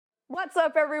What's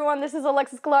up, everyone? This is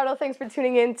Alexis Gallardo. Thanks for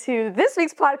tuning in to this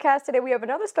week's podcast. Today we have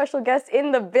another special guest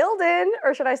in the building,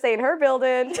 or should I say in her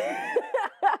building,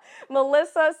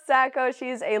 Melissa Sacco.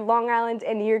 She's a Long Island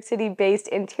and New York City-based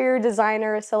interior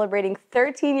designer celebrating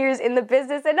 13 years in the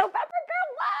business in November.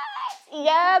 Girl, what?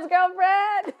 Yes,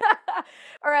 girlfriend!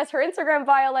 Or as her Instagram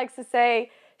bio likes to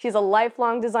say, she's a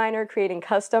lifelong designer creating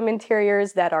custom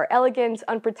interiors that are elegant,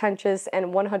 unpretentious, and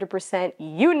 100%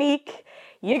 unique.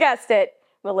 You guessed it.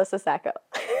 Melissa Sacco.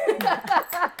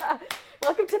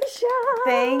 Welcome to the show.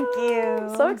 Thank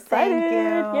you. So excited. Thank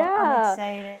you. Yeah. I'm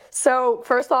excited. So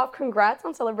first off, congrats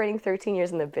on celebrating 13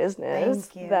 years in the business.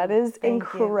 Thank you. That is Thank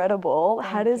incredible. you.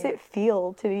 How does it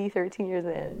feel to be 13 years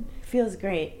in? Feels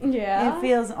great. Yeah. It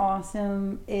feels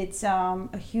awesome. It's a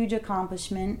huge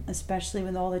accomplishment, especially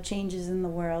with all the changes in the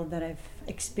world that I've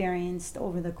experienced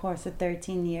over the course of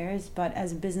 13 years. But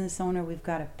as a business owner, we've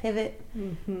got to pivot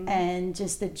and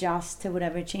just adjust to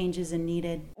whatever changes are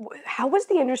needed. How was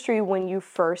the industry when you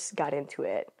first got into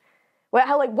it? What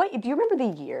do you remember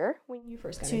the year when you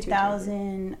first got into it?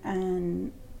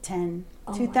 2010.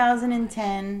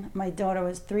 2010, my daughter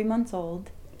was 3 months old.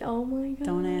 Oh my God.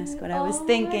 Don't ask what I was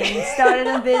thinking. Started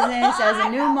a business as a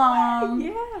new mom.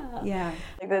 Yeah.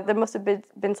 Like there must have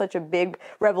been such a big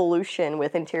revolution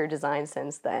with interior design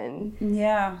since then.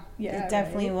 Yeah, it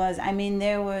definitely was. I mean,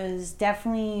 there was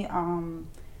definitely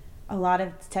a lot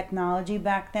of technology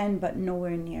back then, but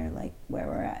nowhere near like where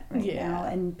we're at right now.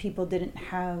 And people didn't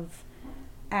have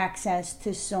access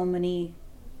to so many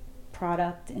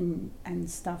product and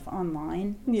stuff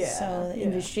online. So the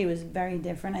industry was very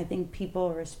different. I think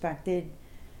people respected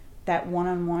that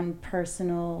one-on-one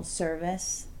personal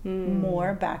service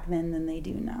more back then than they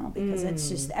do now, because it's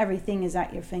just everything is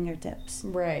at your fingertips.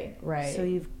 Right. So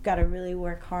you've got to really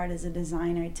work hard as a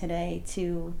designer today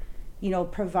to,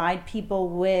 provide people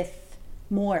with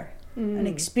more an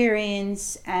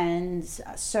experience and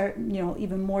certain,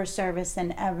 even more service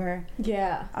than ever.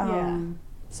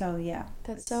 So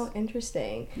that's so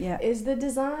interesting. Yeah. Is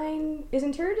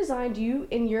interior design,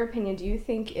 in your opinion, do you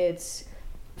think it's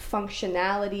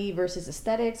functionality versus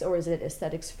aesthetics, or is it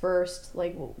aesthetics first?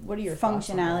 Like, what are your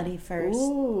thoughts on that? Functionality first.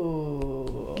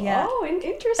 Ooh. Yeah. Oh,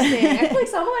 interesting. I feel like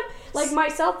someone like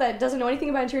myself that doesn't know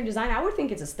anything about interior design, I would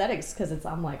think it's aesthetics because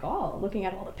I'm like, looking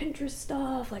at all the Pinterest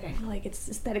stuff, like I feel like it's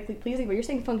aesthetically pleasing, but you're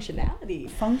saying functionality.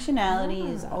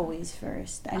 Functionality is always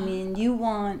first. I mean, you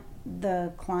want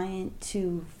the client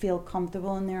to feel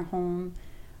comfortable in their home,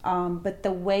 but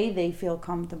the way they feel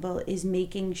comfortable is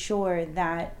making sure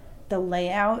that the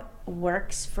layout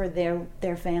works for their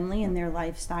family and their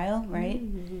lifestyle, right?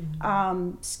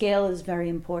 Scale is very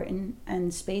important,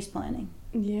 and space planning.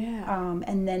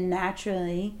 And then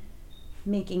naturally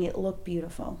making it look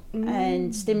beautiful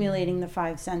and stimulating the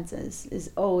five senses is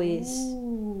always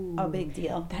a big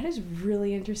deal. That is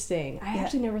really interesting. I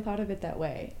actually never thought of it that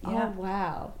way. Oh,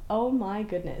 wow. Oh my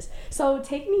goodness. So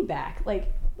take me back.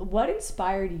 Like, what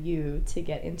inspired you to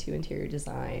get into interior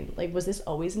design? Like, was this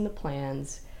always in the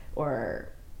plans, or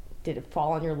did it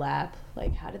fall on your lap?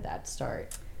 Like, how did that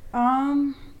start?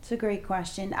 It's a great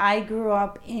question. I grew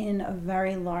up in a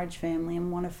very large family.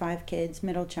 I'm one of 5 kids,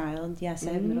 middle child. Yes,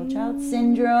 I have middle child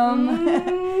syndrome.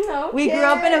 We grew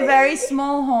up in a very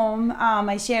small home.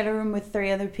 I shared a room with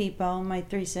 3 other people, my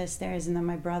 3 sisters, and then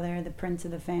my brother, the prince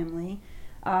of the family,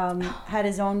 had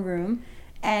his own room.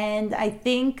 And I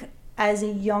think as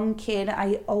a young kid,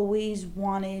 I always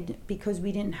wanted, because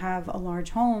we didn't have a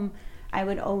large home, I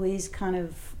would always kind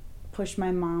of push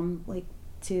my mom, like,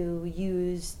 to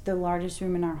use the largest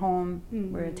room in our home.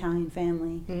 We're an Italian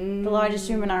family. The largest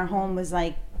room in our home was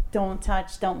like, don't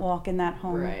touch, don't walk in that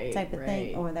home type of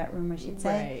thing, or that room, I should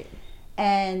say.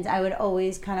 And I would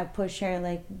always kind of push her,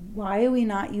 like, why are we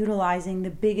not utilizing the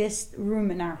biggest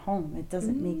room in our home? It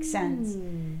doesn't make sense.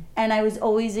 And I was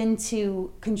always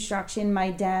into construction. My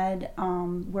dad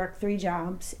worked 3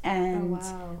 jobs, and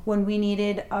when we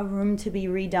needed a room to be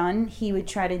redone, he would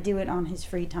try to do it on his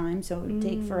free time, so it would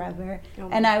take forever.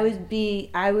 And I would be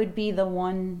the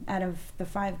one out of the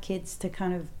 5 kids to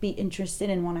kind of be interested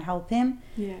and want to help him.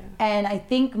 And I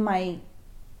think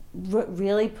what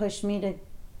really pushed me to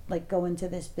like go into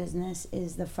this business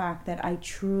is the fact that I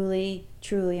truly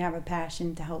have a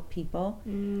passion to help people.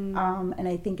 And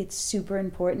I think it's super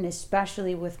important,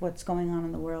 especially with what's going on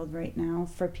in the world right now,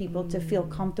 for people to feel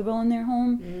comfortable in their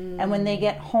home. And when they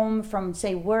get home from,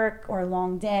 say, work or a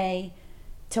long day,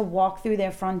 to walk through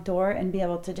their front door and be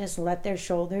able to just let their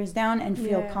shoulders down and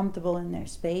feel comfortable in their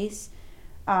space.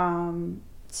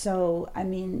 So, I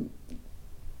mean,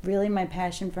 really my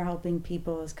passion for helping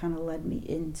people has kind of led me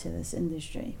into this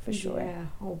industry for sure. Yeah.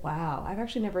 Oh, wow. I've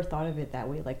actually never thought of it that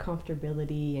way, like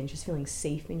comfortability and just feeling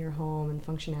safe in your home and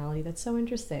functionality. That's so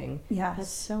interesting. Yes. That's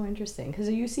so interesting. Because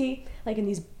you see, like in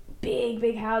these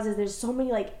big houses, there's so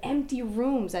many like empty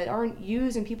rooms that aren't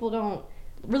used and people don't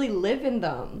really live in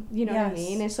them, you know what I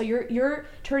mean? And so you're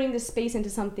turning this space into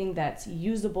something that's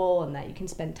usable and that you can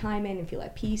spend time in and feel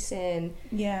at peace in.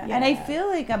 Yeah. And I feel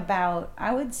like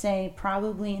I would say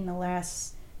probably in the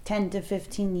last 10 to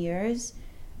 15 years,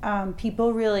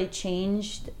 people really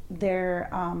changed their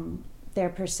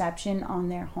perception on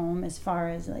their home, as far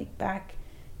as like back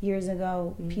years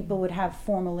ago, people would have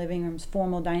formal living rooms,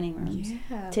 formal dining rooms.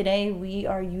 Yeah. Today we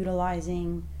are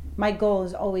utilizing, my goal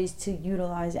is always to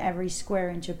utilize every square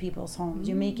inch of people's homes.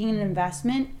 You're making an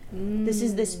investment. This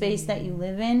is the space that you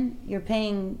live in. You're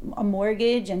paying a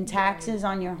mortgage and taxes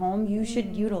on your home. You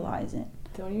should utilize it.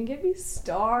 Don't even get me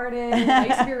started. I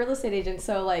used to be a real estate agent,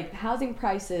 so like housing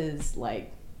prices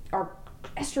like are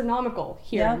astronomical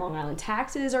here in Long Island.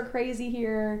 Taxes are crazy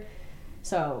here.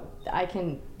 So I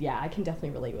can definitely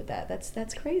relate with that.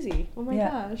 That's crazy. Oh my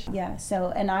gosh. Yeah.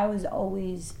 So, and I was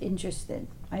always interested.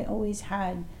 I always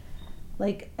had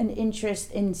like an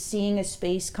interest in seeing a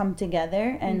space come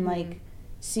together and like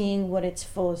seeing what its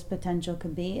fullest potential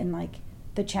could be. And like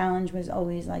the challenge was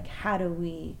always like, how do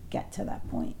we get to that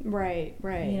point? Right.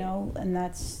 You know, and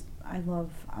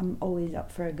I'm always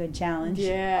up for a good challenge.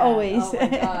 Yeah. Always. Oh my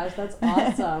gosh, that's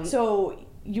awesome. So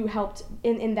you helped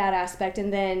in that aspect,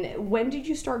 and then when did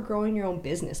you start growing your own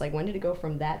business? Like when did it go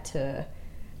from that to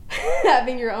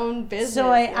having your own business?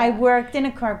 So I worked in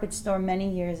a carpet store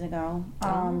many years ago,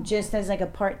 just as like a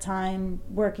part-time,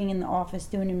 working in the office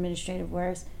doing administrative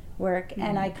work,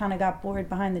 and I kind of got bored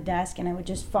behind the desk, and I would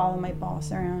just follow my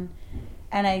boss around,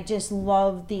 and I just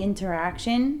loved the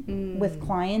interaction with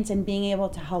clients and being able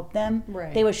to help them.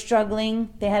 Right. They were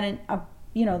struggling. They had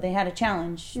they had a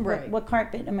challenge. Right. What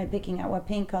carpet am I picking out? What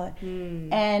paint color?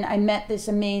 And I met this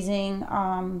amazing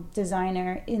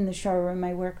designer in the showroom.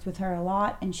 I worked with her a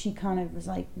lot, and she kind of was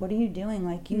like, "What are you doing?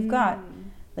 Like, you've got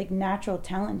like natural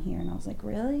talent here." And I was like,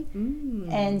 "Really?"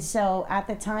 And so at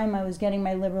the time, I was getting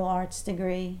my liberal arts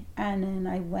degree, and then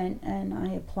I went and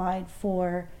I applied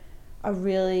for a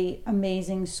really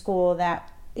amazing school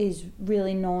that is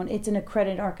really known. It's an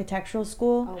accredited architectural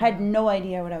school. Had no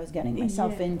idea what I was getting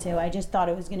myself into. I just thought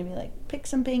it was going to be like, pick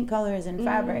some paint colors and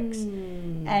fabrics.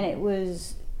 And it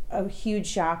was a huge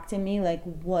shock to me, like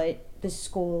what the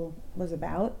school was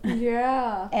about.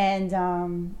 Yeah. And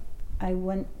I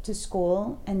went to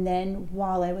school, and then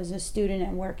while I was a student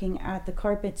and working at the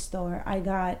carpet store, I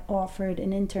got offered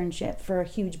an internship for a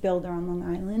huge builder on Long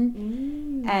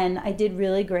Island. And I did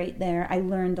really great there. I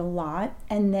learned a lot.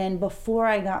 And then before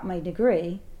I got my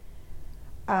degree,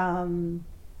 I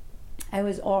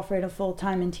was offered a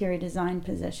full-time interior design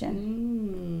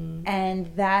position. And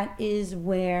that is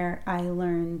where I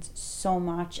learned so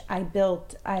much. I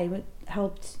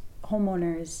helped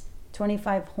homeowners,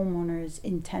 25 homeowners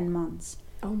in 10 months.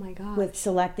 Oh my God. With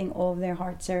selecting all of their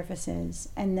hard surfaces.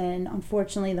 And then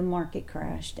unfortunately the market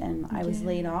crashed and I was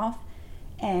laid off.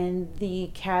 And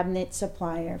the cabinet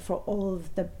supplier for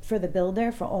the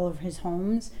builder for all of his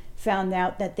homes found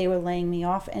out that they were laying me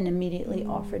off and immediately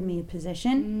offered me a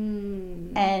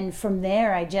position. And from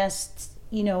there I just,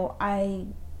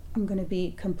 I'm going to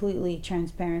be completely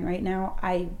transparent right now.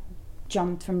 I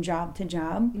jumped from job to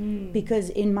job because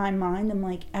in my mind I'm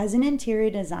like, as an interior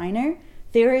designer,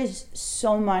 there is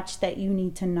so much that you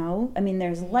need to know. I mean,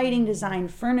 there's lighting design,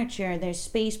 furniture, there's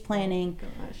space planning.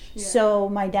 So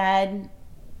my dad,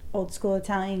 old school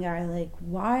Italian guy, like,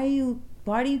 why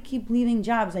do you keep leaving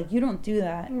jobs? Like, you don't do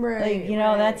that. Right.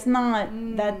 Like, that's not,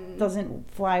 that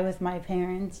doesn't fly with my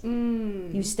parents.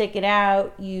 You stick it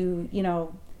out, you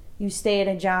stay at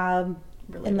a job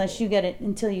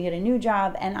until you get a new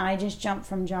job. And I just jumped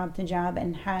from job to job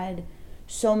and had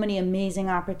so many amazing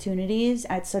opportunities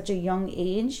at such a young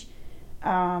age.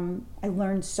 I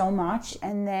learned so much,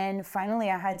 and then finally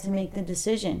I had to make the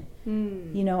decision.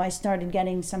 I started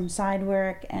getting some side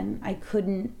work, and I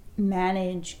couldn't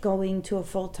manage going to a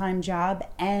full-time job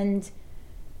and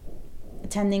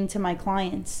attending to my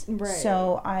clients. Right.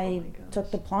 So I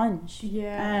took the plunge.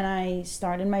 And I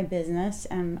started my business,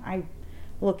 and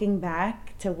looking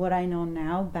back to what I know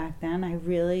now, back then,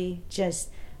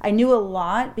 I knew a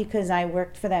lot because I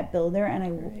worked for that builder,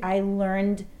 and I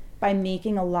learned by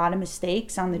making a lot of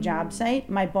mistakes on the job site.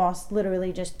 My boss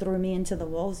literally just threw me into the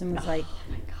wolves and was like,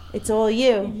 it's all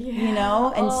you,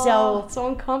 And so it's so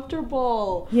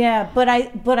uncomfortable. Yeah, but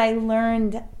I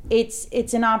learned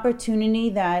it's an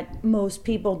opportunity that most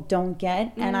people don't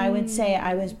get, and I would say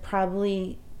I was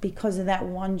probably because of that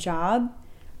one job,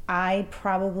 I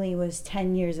probably was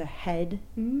 10 years ahead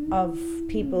of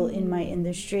people in my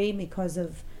industry because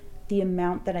of the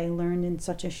amount that I learned in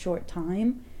such a short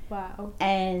time. Wow.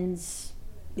 And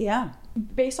yeah.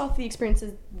 Based off the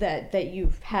experiences that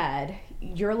you've had,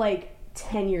 you're like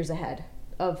 10 years ahead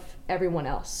of everyone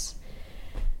else.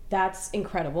 That's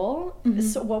incredible.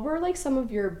 So what were like some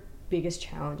of your biggest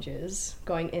challenges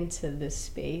going into this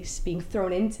space, being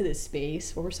thrown into this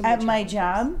space? What were some of the my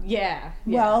job? Yeah.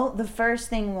 Well, the first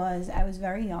thing was I was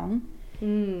very young.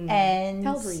 And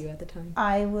how old were you at the time?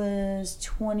 I was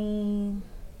 20.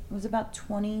 It was about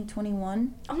 20,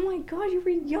 21. Oh my God, you were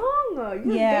young. You were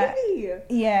a baby.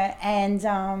 Yeah, and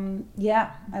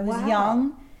I was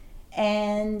young,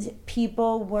 and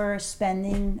people were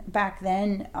spending back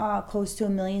then close to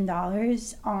 $1 million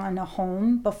on a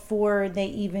home before they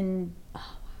even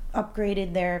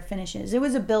upgraded their finishes. It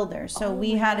was a builder, so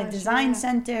we had a design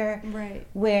center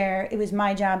where it was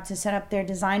my job to set up their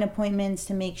design appointments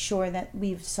to make sure that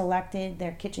we've selected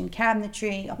their kitchen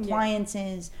cabinetry,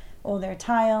 appliances, all their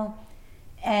tile,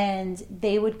 and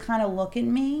they would kind of look at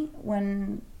me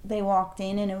when they walked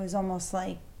in, and it was almost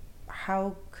like,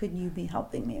 how could you be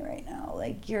helping me right now?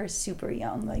 Like, you're super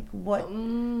young. Like, what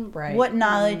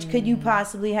knowledge could you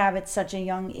possibly have at such a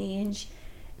young age?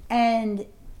 And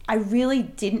I really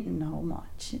didn't know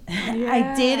much.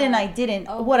 I did and I didn't.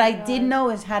 What I did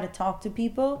know is how to talk to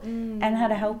people and how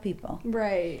to help people.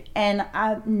 Right. And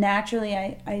I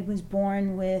was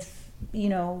born with,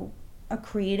 a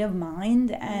creative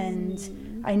mind,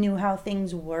 and I knew how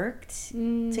things worked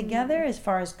together as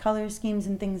far as color schemes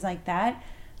and things like that.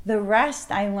 The rest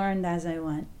I learned as I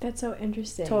went. That's so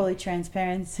interesting. Totally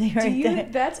transparency there.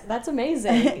 That's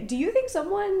amazing. Do you think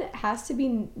someone has to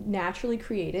be naturally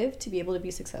creative to be able to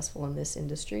be successful in this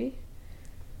industry?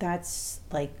 That's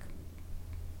like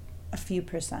a few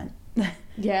percent.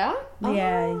 Yeah?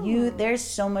 Yeah, there's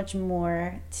so much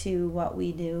more to what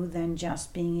we do than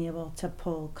just being able to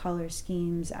pull color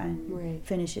schemes and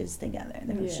finishes together.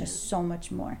 There's just so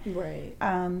much more. Right.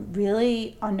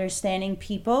 Really understanding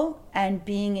people and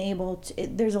being able to,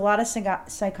 there's a lot of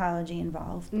psychology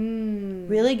involved.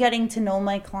 Really getting to know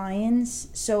my clients.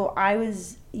 So I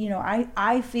was,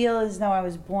 I feel as though I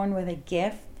was born with a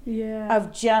gift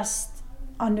of just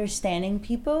understanding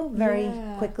people very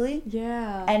quickly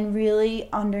and really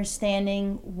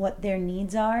understanding what their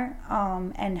needs are,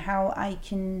 and how I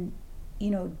can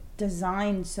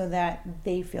design so that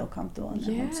they feel comfortable in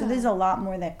them. So there's a lot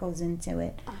more that goes into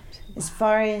it. As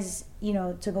far as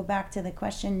to go back to the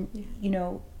question,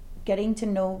 getting to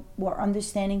know or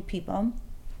understanding people,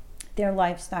 their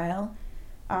lifestyle,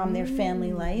 their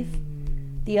family life.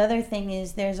 The other thing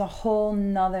is there's a whole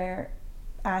nother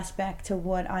aspect to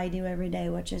what I do every day,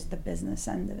 which is the business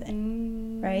end of it,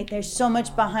 right? There's so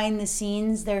much behind the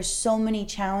scenes. There's so many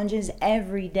challenges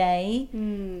every day,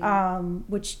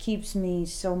 which keeps me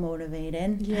so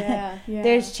motivated.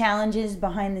 There's challenges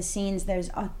behind the scenes. There's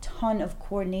a ton of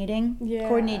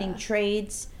coordinating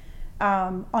trades,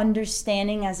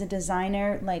 understanding as a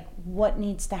designer, like what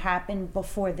needs to happen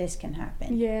before this can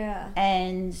happen.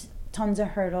 And tons of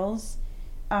hurdles.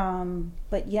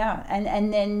 But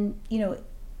and then,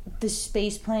 the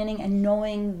space planning and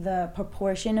knowing the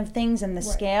proportion of things and the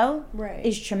scale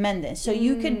is tremendous. So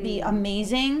you could be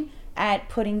amazing at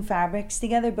putting fabrics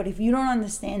together, but if you don't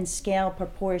understand scale,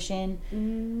 proportion,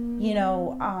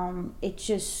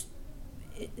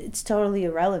 it's totally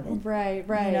irrelevant. Right.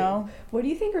 What do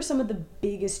you think are some of the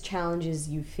biggest challenges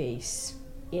you face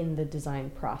in the design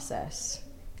process?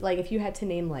 Like, if you had to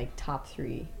name like top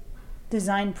 3.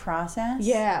 Design process?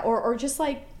 Yeah, or just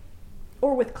like,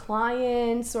 or with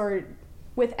clients, or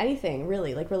with anything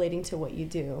really, like relating to what you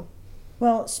do.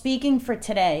 Well, speaking for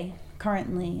today,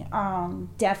 currently,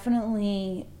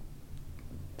 definitely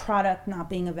product not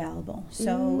being available.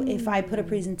 So if I put a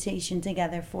presentation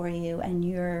together for you and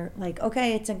you're like,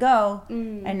 okay, it's a go,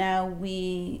 and now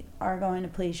we are going to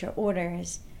place your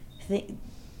orders, the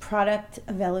product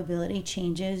availability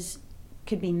changes.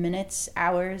 Could be minutes,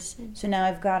 hours. So now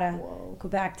I've got to go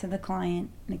back to the client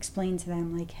and explain to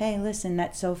them, like, hey, listen,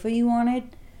 that sofa you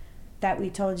wanted that we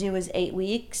told you was 8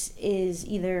 weeks is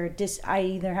I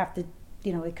either have to,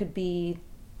 it could be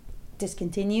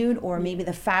discontinued, or maybe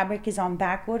the fabric is on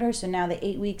back order. So now the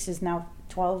 8 weeks is now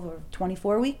 12 or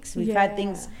 24 weeks. We've had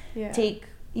things take,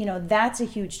 that's a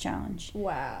huge challenge.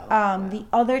 Wow. The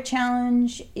other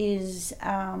challenge is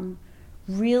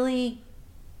really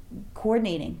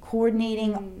coordinating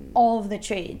all of the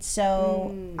trades.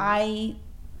 So I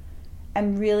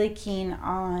am really keen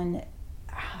on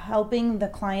helping the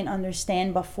client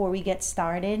understand before we get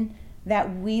started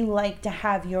that we like to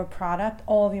have your product,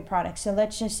 all of your products. So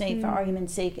let's just say, for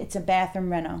argument's sake, it's a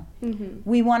bathroom reno.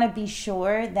 We want to be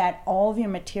sure that all of your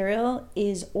material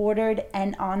is ordered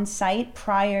and on site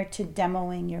prior to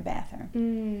demoing your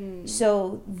bathroom.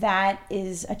 So that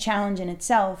is a challenge in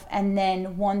itself. And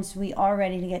then once we are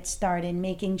ready to get started,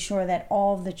 making sure that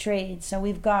all of the trades, so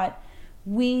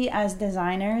we as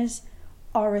designers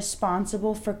are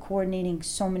responsible for coordinating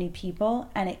so many people,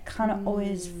 and it kind of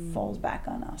always falls back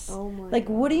on us. Like,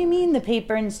 what do you mean the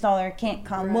paper installer can't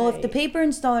come? Right. Well, if the paper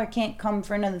installer can't come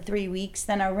for another 3 weeks,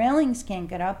 then our railings can't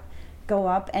go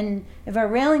up, and if our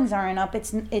railings aren't up,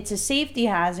 it's a safety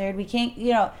hazard. We can't,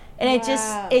 and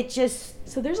it just.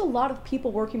 So there's a lot of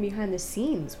people working behind the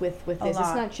scenes with this. It's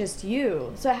not just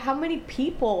you. So how many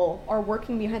people are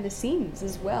working behind the scenes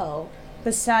as well?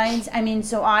 Besides,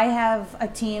 so I have a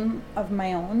team of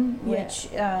my own, which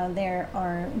there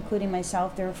are, including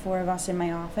myself, there are 4 of us in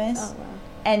my office. Oh, wow.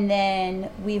 And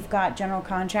then we've got general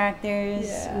contractors,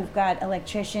 we've got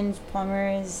electricians,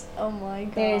 plumbers. Oh my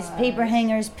god. There's paper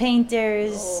hangers,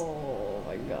 painters. Oh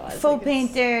my god. Faux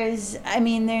painters.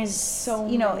 There's so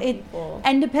many people.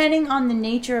 And depending on the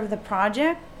nature of the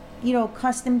project,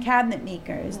 custom cabinet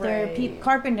makers. Right. There are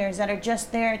carpenters that are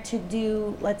just there to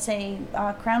do, let's say,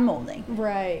 crown molding.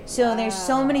 Right. So there's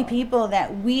so many people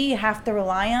that we have to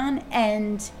rely on,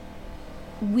 and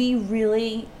we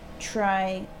really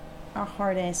try our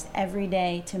hardest every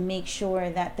day to make sure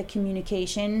that the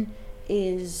communication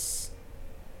is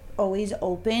always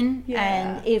open.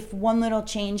 And if one little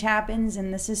change happens,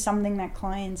 and this is something that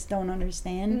clients don't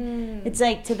understand, it's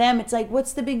like, to them, it's like,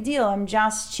 what's the big deal? I'm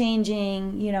just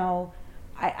changing,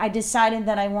 I decided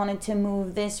that I wanted to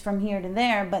move this from here to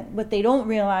there, but what they don't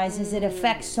realize is it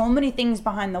affects so many things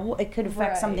behind the wall. It could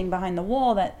affect something behind the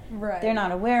wall that they're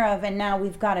not aware of, and now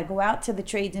we've got to go out to the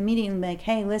trades immediately and be like,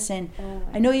 hey, listen,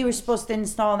 I know you were supposed to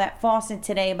install that faucet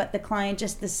today, but the client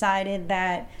just decided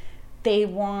that they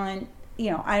want,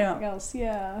 I don't know.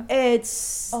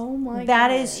 It's,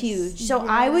 that is huge. So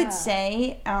I would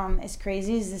say, as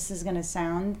crazy as this is going to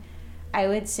sound, I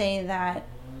would say that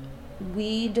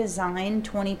we design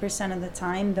 20% of the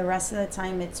time. The rest of the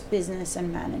time it's business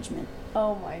and management.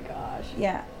 Oh my gosh.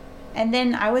 Yeah. And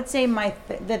then I would say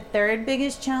the third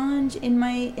biggest challenge in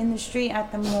my industry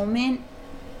at the moment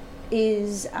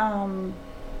is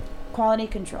quality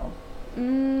control.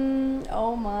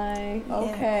 Oh my.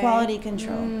 Okay. Yeah, quality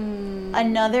control.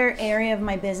 Another area of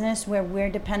my business where we're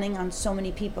depending on so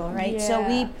many people, right? Yeah.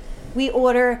 So we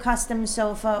order a custom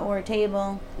sofa or a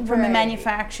table from a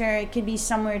manufacturer. It could be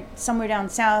somewhere down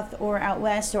south or out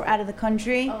west or out of the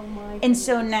country. Oh my. And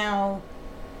so now,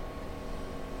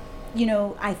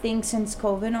 I think since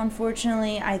COVID,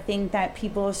 unfortunately, I think that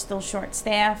people are still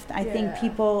short-staffed. I think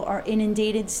people are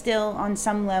inundated still on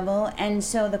some level. And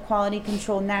so the quality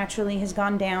control naturally has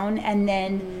gone down. And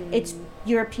then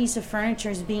your piece of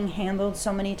furniture is being handled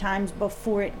so many times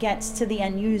before it gets to the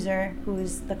end user, who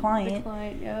is the client.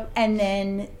 And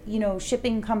then,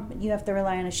 shipping company, you have to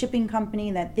rely on a shipping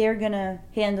company that they're going to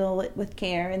handle it with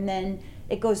care. And then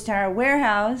it goes to our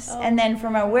warehouse. And then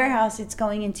from our warehouse, it's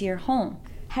going into your home.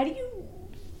 How do you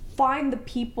find the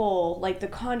people, like the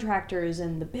contractors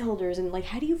and the builders, and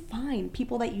how do you find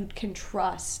people that you can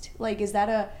trust? Are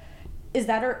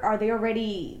they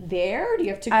already there? Do you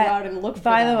have to go out and look for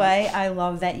them? By the way, I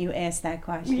love that you asked that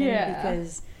question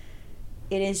because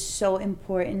it is so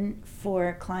important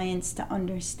for clients to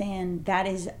understand. That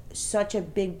is such a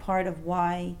big part of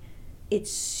why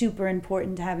it's super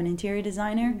important to have an interior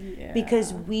designer,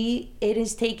 because it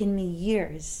has taken me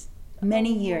years,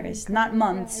 many years, not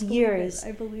months, years,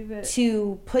 I believe it,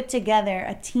 to put together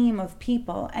a team of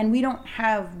people. And we don't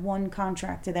have one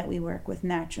contractor that we work with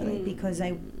naturally, because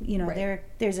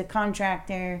there's a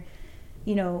contractor,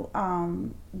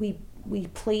 we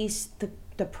place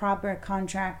the proper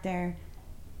contractor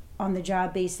on the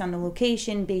job based on the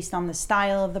location, based on the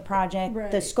style of the project,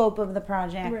 the scope of the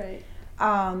project.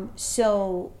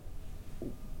 So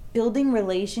building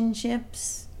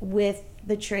relationships with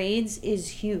the trades is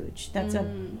huge. That's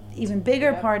a even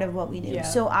bigger part of what we do.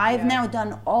 So I've now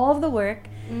done all of the work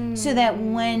so that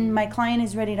when my client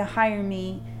is ready to hire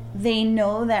me, they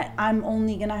know that I'm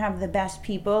only going to have the best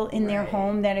people in their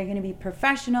home that are going to be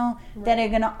professional, that are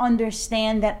going to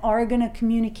understand, that are going to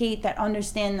communicate, that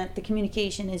understand that the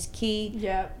communication is key.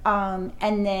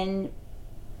 And then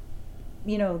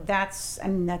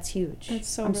that's huge.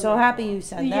 I'm so happy you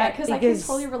said that. Yeah, because I can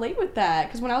totally relate with that.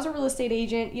 Because when I was a real estate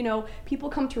agent, people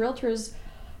come to realtors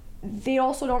they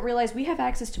also don't realize we have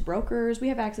access to brokers, we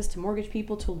have access to mortgage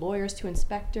people, to lawyers, to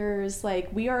inspectors.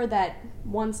 Like, we are that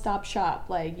one-stop shop.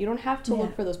 Like, you don't have to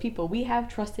look for those people. We have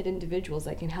trusted individuals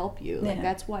that can help you. Like,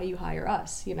 that's why you hire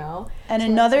us, you know? And so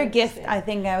another gift I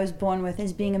think I was born with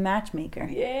is being a matchmaker.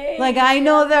 Yay! Like, I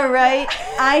know the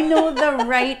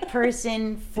right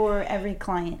person for every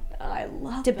client. I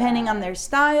love depending on their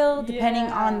style,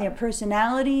 depending on their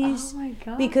personalities. Oh my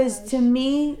god! Because to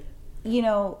me, you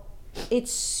know,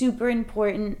 it's super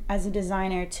important as a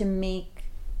designer to make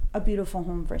a beautiful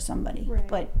home for somebody. Right.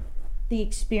 But the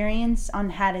experience on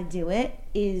how to do it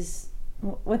is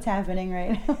what's happening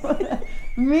right now.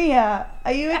 Mia,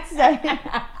 are you excited?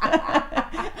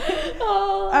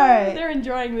 Oh, all right. They're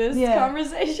enjoying this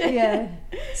conversation. Yeah.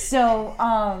 So,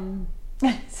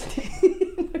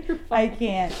 I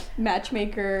can't.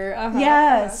 Matchmaker.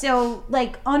 So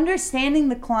like understanding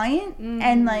the client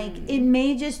and like it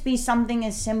may just be something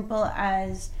as simple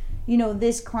as, you know,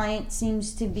 this client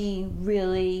seems to be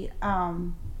really,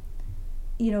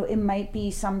 you know, it might be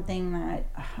something that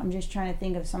I'm just trying to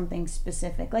think of something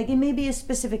specific. Like it may be a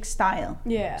specific style.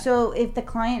 Yeah. So if the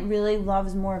client really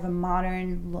loves more of a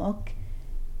modern look,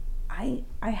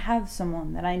 I have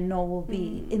someone that I know will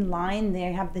be in line. They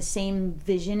have the same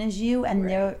vision as you, and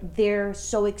they're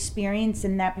so experienced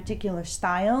in that particular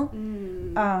style.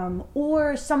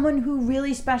 Or someone who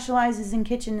really specializes in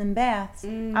kitchen and baths.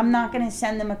 I'm not going to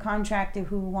send them a contractor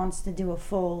who wants to do a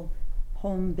full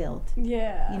home build.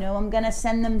 Yeah. You know, I'm going to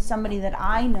send them somebody that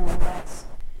I know that's,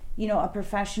 you know, a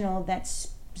professional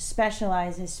that's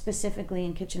specializes specifically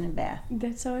in kitchen and bath.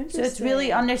 That's so interesting. So it's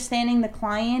really understanding the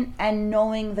client and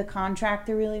knowing the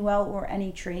contractor really well, or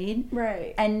any trade.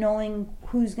 Right. And knowing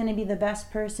who's going to be the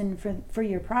best person for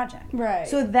your project. Right.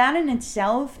 So that in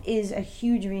itself is a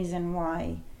huge reason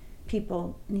why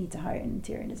people need to hire an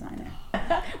interior designer.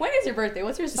 When is your birthday?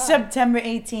 What's your sign? September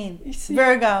 18th.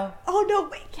 Virgo. Oh, no,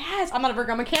 wait, yes. I'm not a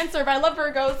Virgo. I'm a Cancer, but I love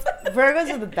Virgos. Virgos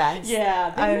are the best.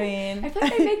 Yeah. I mean. I feel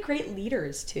like they make great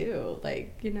leaders, too.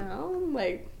 Like, you know,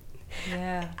 like.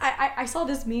 Yeah. I saw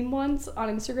this meme once on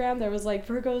Instagram that was like,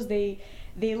 Virgos,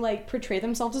 they like portray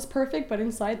themselves as perfect, but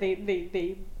inside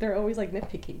they're always like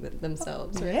nitpicking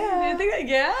themselves, right? Yeah.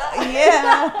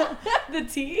 Yeah. The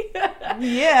tea.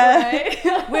 Yeah.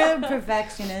 Right? We're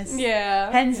perfectionists.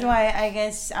 Yeah. Hence why I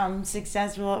guess I'm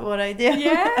successful at what I do.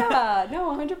 Yeah.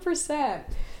 No, 100%.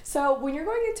 So when you're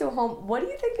going into a home, what do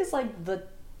you think is like the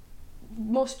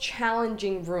most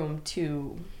challenging room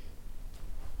to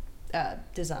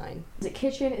design? Is it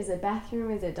kitchen? Is it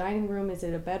bathroom? Is it dining room? Is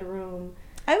it a bedroom?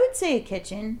 I would say a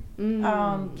kitchen.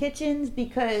 Kitchens,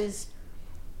 because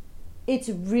it's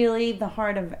really the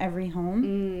heart of every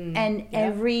home. And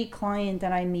every client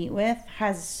that I meet with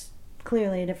has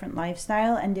clearly a different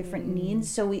lifestyle and different needs.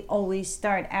 So we always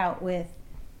start out with,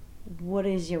 what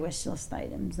is your wish list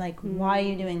items? Like, why are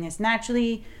you doing this?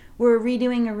 Naturally, we're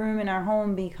redoing a room in our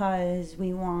home because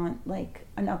we want like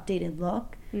an updated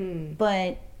look.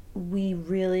 But we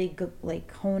really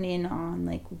like hone in on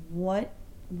like what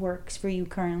works for you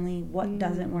currently, what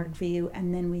doesn't work for you,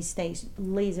 and then we stay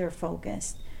laser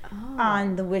focused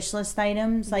on the wish list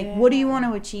items. Like, what do you want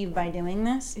to achieve by doing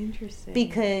this? Interesting.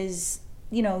 Because,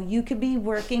 you know, you could be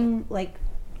working, like,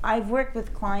 I've worked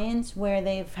with clients where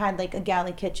they've had like a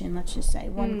galley kitchen, let's just say.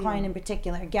 One client in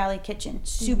particular, galley kitchen,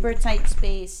 super tight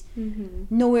space,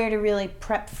 nowhere to really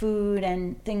prep food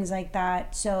and things like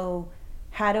that. So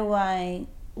how do I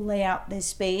lay out this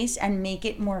space and make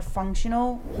it more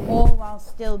functional, all while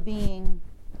still being,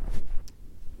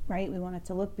 right, we want it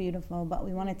to look beautiful, but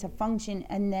we want it to function,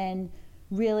 and then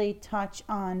really touch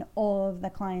on all of the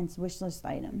client's wish list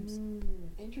items.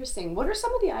 Interesting. What are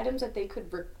some of the items that they could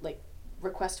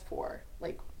request for,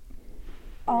 like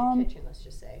in the kitchen, let's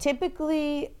just say?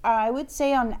 Typically, I would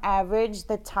say on average,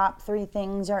 the top 3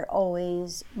 things are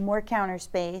always more counter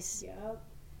space,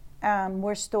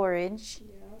 more storage,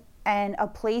 and a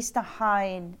place to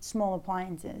hide small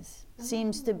appliances.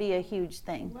 Seems to be a huge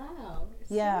thing. Wow.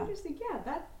 So interesting. Yeah,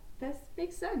 that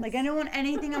makes sense. Like, I don't want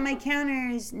anything on my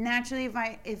counters. Naturally,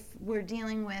 if we're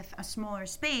dealing with a smaller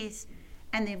space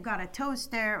and they've got a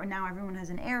toaster, or now everyone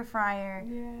has an air fryer,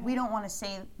 we don't want to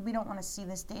see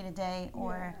this day to day,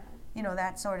 or you know,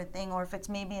 that sort of thing. Or if it's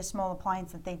maybe a small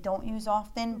appliance that they don't use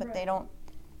often, but they don't,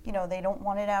 you know, they don't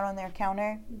want it out on their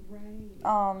counter.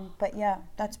 But yeah,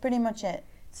 that's pretty much it.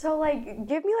 So, like,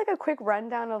 give me, like, a quick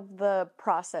rundown of the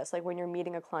process, like, when you're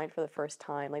meeting a client for the first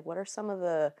time. Like, what are some of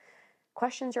the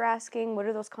questions you're asking? What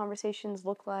do those conversations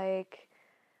look like?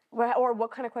 Or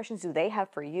what kind of questions do they have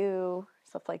for you?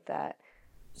 Stuff like that.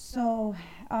 So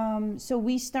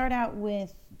we start out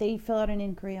with, they fill out an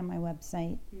inquiry on my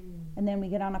website, and then we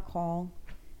get on a call.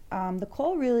 the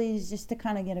call really is just to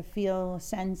kind of get a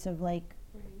sense of like,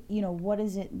 you know, what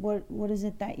is it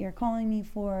that you're calling me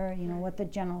for, you know, what the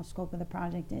general scope of the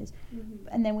project is.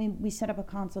 And then we set up a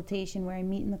consultation where I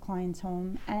meet in the client's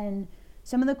home, and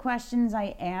some of the questions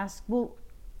I ask, well,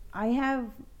 I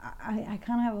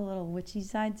kind of have a little witchy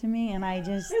side to me, and I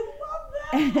just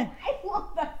I love that. I love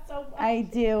that so much. I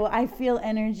do. I feel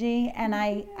energy, and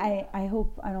I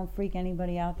hope I don't freak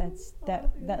anybody out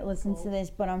that listens to this,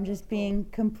 but I'm just being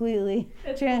completely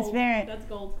transparent. That's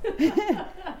gold.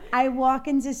 I walk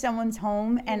into someone's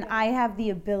home, and I have the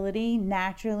ability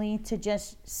naturally to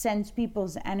just sense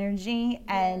people's energy,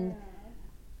 and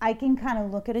I can kind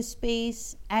of look at a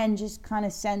space and just kind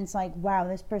of sense like, wow,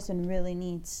 this person really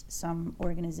needs some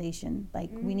organization.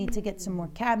 Like, we need to get some more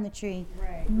cabinetry.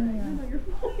 Right.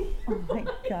 Oh my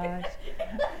gosh.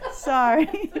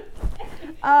 Sorry.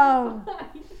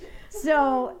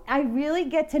 So I really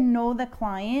get to know the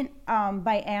client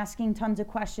by asking tons of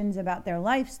questions about their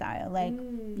lifestyle. Like,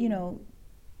 you know,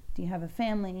 do you have a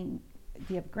family? Do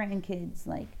you have grandkids?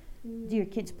 Like, do your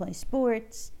kids play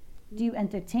sports? Do you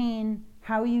entertain?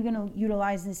 How are you going to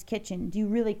utilize this kitchen? Do you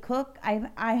really cook?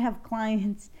 I have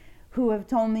clients who have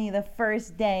told me the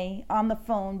first day on the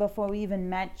phone before we even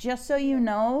met, just so you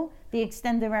know, the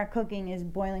extent of our cooking is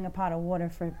boiling a pot of water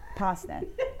for pasta.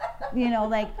 You know,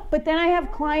 like, but then I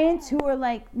have clients who are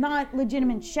like not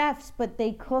legitimate chefs, but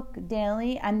they cook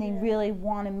daily and they really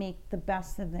want to make the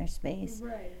best of their space.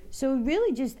 Right. So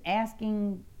really just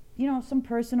asking, you know, some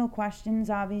personal questions,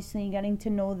 obviously, getting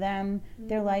to know them,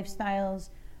 their lifestyles.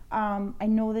 I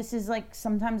know this is like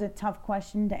sometimes a tough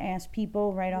question to ask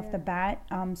people right off the bat.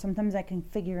 Sometimes I can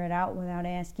figure it out without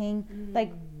asking.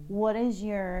 Like, what is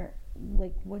your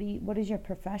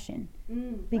profession?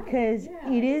 Because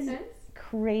it is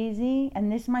crazy, and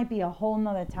this might be a whole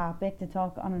nother topic to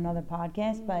talk on another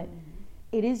podcast, but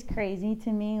it is crazy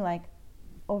to me, like,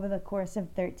 over the course of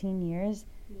 13 years,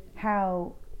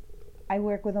 how I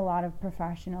work with a lot of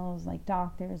professionals, like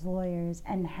doctors, lawyers,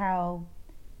 and how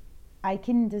I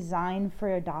can design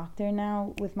for a doctor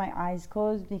now with my eyes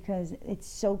closed because it's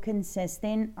so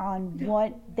consistent on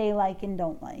what they like and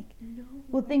don't like.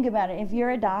 Well, think about it. If you're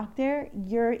a doctor,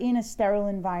 you're in a sterile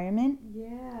environment.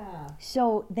 Yeah.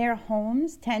 So their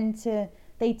homes tend to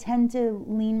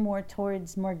lean more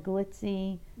towards more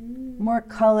glitzy, more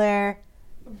color.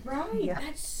 Right. Yeah.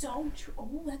 That's so true.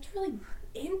 Oh, that's really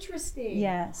interesting.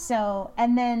 Yeah. So,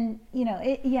 and then, you know,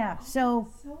 so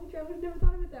true. I would have never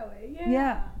thought of it that way.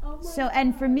 Yeah. Oh my so,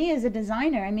 and for me as a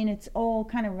designer, I mean, it's all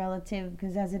kind of relative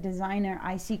because as a designer,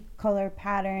 I see color,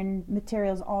 pattern,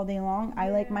 materials all day long. I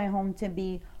like my home to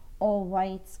be all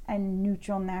whites and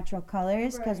neutral, natural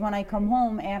colors because when I come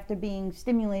home after being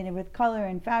stimulated with color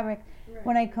and fabric,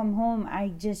 when I come home,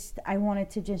 I want it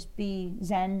to just be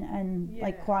zen and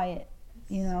like quiet,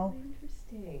 you know? So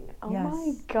interesting. Oh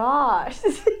my gosh.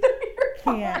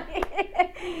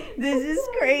 This is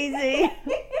crazy.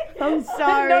 I'm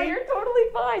sorry. No, you're totally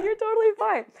fine. You're totally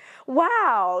fine.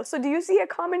 Wow. So do you see a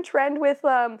common trend with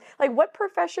like what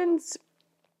professions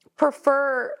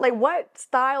prefer, like what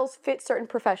styles fit certain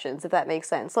professions, if that makes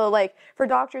sense? So like for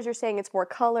doctors, you're saying it's more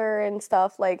color and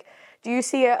stuff. Like, do you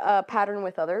see a pattern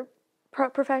with other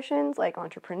professions like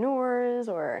entrepreneurs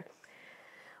or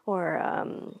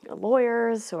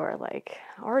lawyers or like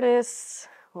artists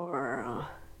or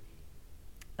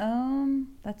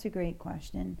that's a great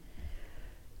question.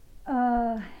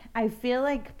 I feel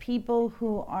like people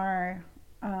who are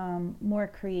more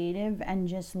creative and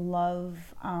just love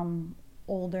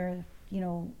older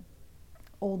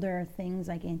things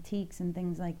like antiques and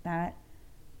things like that,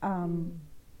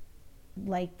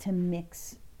 like to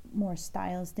mix more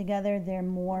styles together.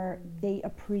 They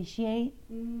appreciate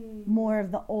more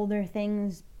of the older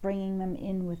things, bringing them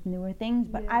in with newer things.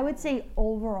 But I would say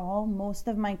overall, most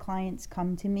of my clients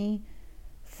come to me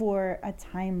for a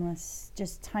timeless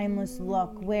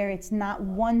look where it's not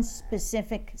one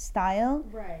specific style.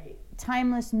 Right.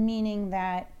 Timeless meaning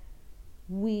that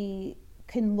we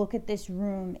can look at this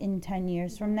room in 10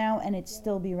 years from now and it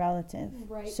still be relative.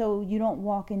 Right. So you don't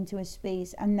walk into a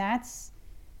space, and that's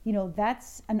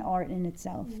an art in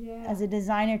itself. Yeah. As a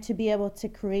designer, to be able to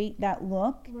create that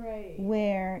look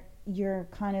where you're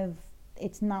kind of,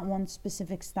 it's not one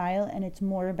specific style and it's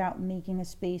more about making a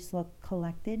space look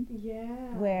collected. Yeah.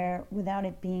 Where without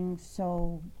it being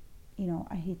so,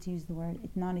 I hate to use the word,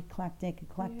 it's not eclectic.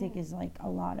 Eclectic is like a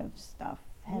lot of stuff,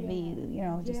 heavy,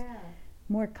 just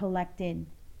more collected.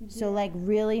 Yeah. So like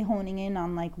really honing in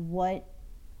on like what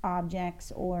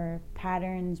objects or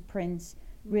patterns, prints,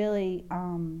 really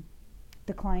the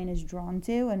the client is drawn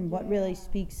to and what really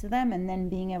speaks to them, and then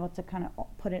being able to kind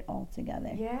of put it all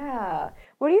together. Yeah.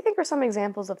 What do you think are some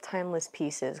examples of timeless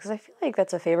pieces? Because I feel like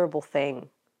that's a favorable thing.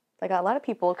 Like a lot of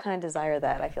people kind of desire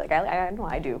that. I feel like I know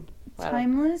I do.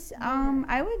 Timeless.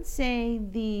 I would say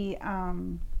the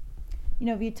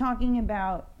if you're talking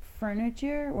about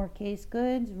furniture or case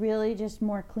goods, really just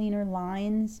more cleaner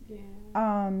lines,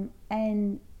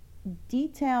 and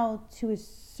detail to a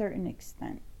certain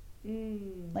extent.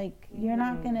 Like you're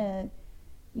not gonna,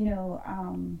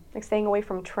 like staying away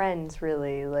from trends,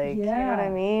 really. Like, you know what I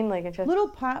mean? Like it's just little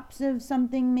pops of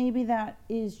something maybe that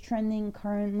is trending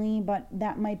currently, but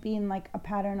that might be in like a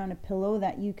pattern on a pillow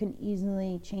that you can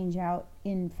easily change out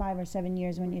in 5 or 7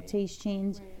 years when your taste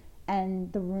change,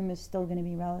 and the room is still going to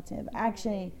be relative.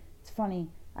 Actually, it's funny.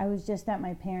 I was just at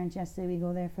my parents' yesterday. We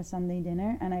go there for Sunday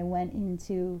dinner, and I went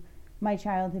into my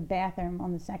childhood bathroom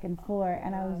on the second floor,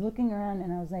 and I was looking around,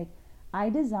 and I was like, I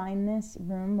designed this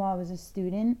room while I was a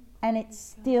student, and it's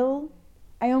still,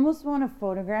 I almost want to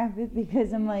photograph it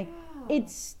because I'm like, it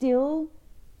still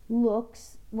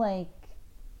looks like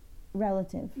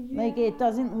relative. Like it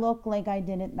doesn't look like I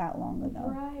did it that long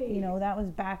ago. That was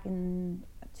back in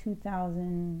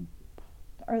 2000,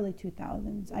 early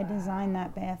 2000s. I designed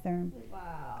that bathroom.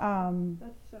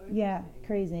 That's so interesting. Yeah,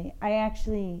 crazy. I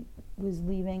actually was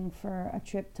leaving for a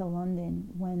trip to London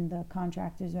when the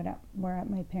contractors were at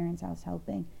my parents' house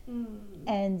helping,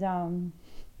 and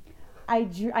I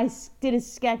did a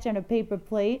sketch on a paper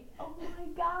plate. Oh my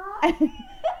god!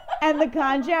 And the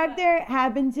contractor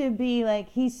happened to be like,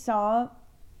 he saw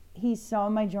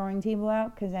my drawing table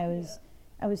out because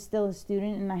I was still a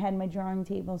student, and I had my drawing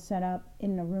table set up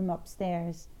in the room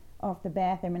upstairs off the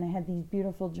bathroom, and I had these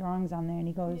beautiful drawings on there, and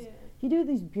he goes, you do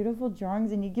these beautiful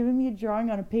drawings and you're giving me a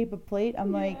drawing on a paper plate?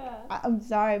 I'm like, I'm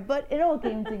sorry, but it all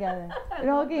came together. It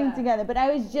all came together. But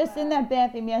I was just in that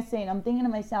bathroom yesterday, and I'm thinking to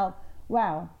myself,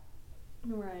 wow,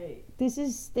 this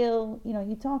is still,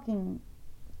 you're talking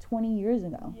 20 years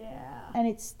ago. And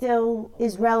it still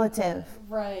is relative.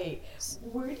 Right.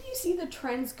 Where do you see the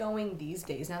trends going these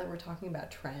days, now that we're talking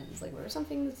about trends? Like, what are some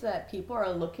things that people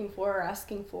are looking for or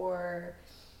asking for?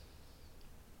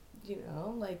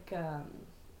 Like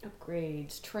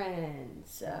upgrades,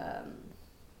 trends.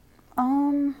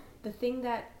 The thing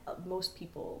that most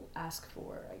people ask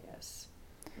for, I guess.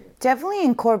 Definitely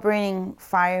incorporating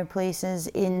fireplaces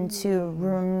into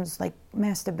rooms, like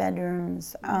master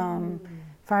bedrooms.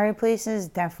 Fireplaces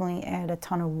definitely add a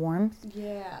ton of warmth.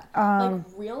 Like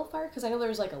real fire? Because I know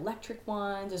there's like electric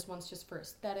ones. There's ones just for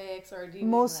aesthetics, or do you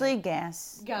mostly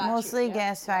gas? Mostly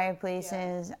gas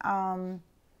fireplaces.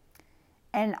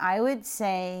 And I would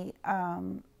say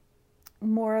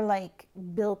more like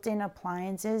built-in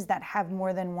appliances that have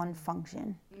more than one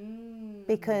function.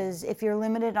 Because if you're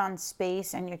limited on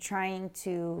space and you're trying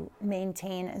to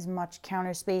maintain as much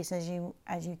counter space as you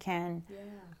can,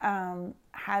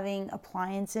 having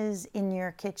appliances in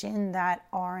your kitchen that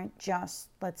aren't just,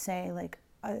 let's say, like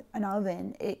an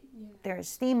oven. There's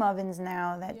steam ovens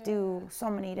now that do so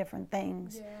many different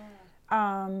things.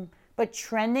 But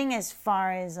trending as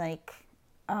far as like...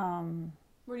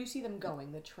 where do you see them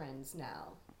going, the trends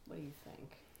now? What do you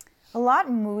think? A lot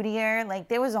moodier. Like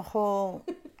there was a whole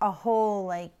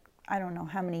like, I don't know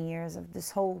how many years of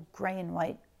this whole gray and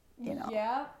white,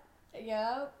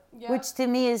 which to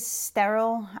me is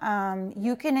sterile.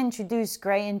 You can introduce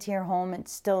gray into your home and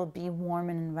still be warm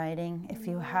and inviting if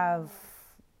you have,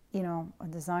 a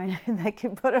designer that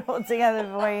can put it all together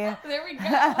for you. There we go.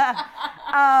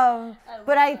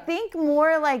 But I think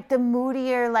more like the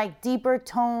moodier, like deeper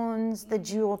tones, the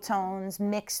jewel tones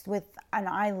mixed with, and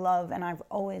I love, and I've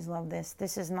always loved this.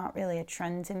 This is not really a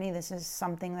trend to me. This is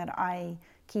something that I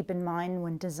keep in mind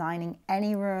when designing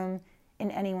any room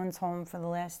in anyone's home for the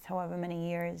last however many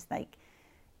years, like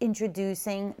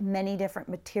introducing many different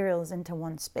materials into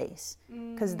one space,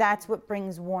 because that's what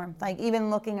brings warmth. Like even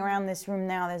looking around this room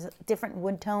now, there's different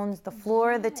wood tones, the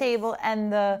floor, the table,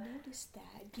 and the... I noticed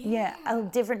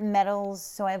that. Different metals.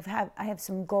 So I have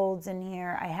some golds in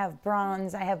here. I have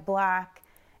bronze. I have black,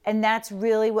 and that's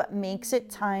really what makes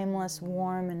it timeless,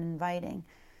 warm, and inviting.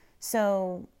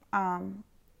 So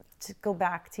to go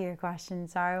back to your question,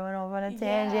 sorry, I went off on a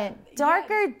tangent.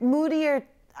 Darker, moodier.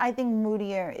 I think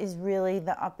moodier is really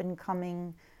the up and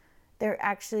coming.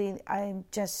 I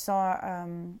just saw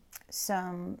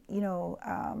some,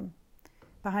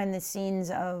 behind the scenes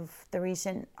of the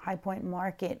recent High Point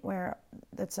Market, where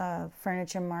that's a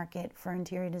furniture market for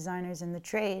interior designers in the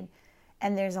trade.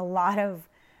 And there's a lot of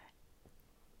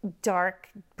dark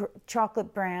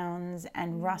chocolate browns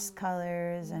and rust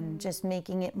colors and just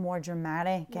making it more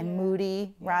dramatic and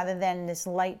moody rather than this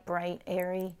light, bright,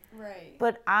 airy. Right.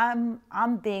 But I'm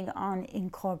big on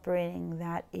incorporating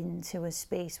that into a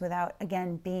space without,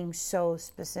 again, being so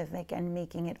specific and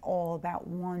making it all about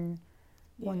one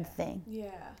thing. Yeah.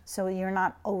 So you're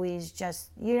not always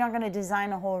you're not going to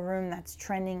design a whole room that's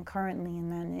trending currently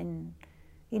and then in,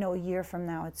 a year from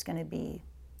now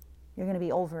you're going to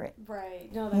be over it. Right.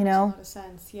 No, that makes a lot of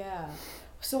sense. Yeah.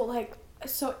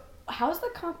 So how's the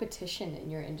competition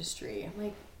in your industry? I'm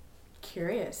like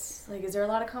curious. Like, is there a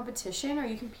lot of competition? Are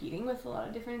you competing with a lot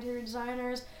of different interior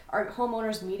designers? Are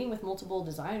homeowners meeting with multiple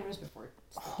designers before?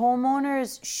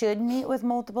 Homeowners should meet with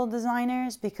multiple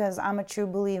designers because I'm a true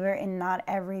believer in not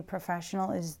every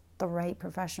professional is the right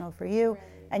professional for you. Right.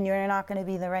 And you're not going to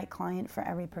be the right client for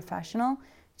every professional.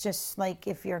 Just like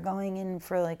if you're going in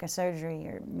for like a surgery,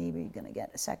 you're maybe going to get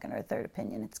a second or third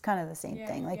opinion. It's kind of the same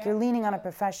thing. Like you're leaning on a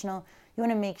professional. You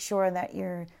want to make sure that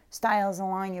your styles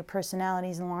align, your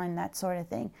personalities align, that sort of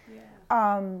thing.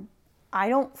 Yeah.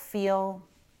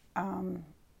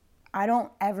 I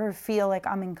don't ever feel like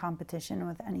I'm in competition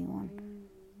with anyone.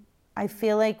 I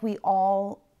feel like we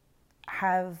all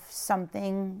have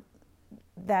something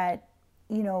that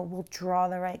will draw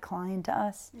the right client to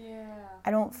us. Yeah.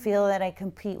 I don't feel that I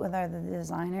compete with other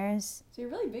designers. So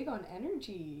you're really big on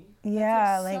energy.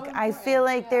 Yeah, like so I feel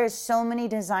like there's so many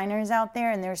designers out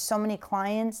there and there's so many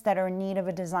clients that are in need of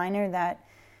a designer that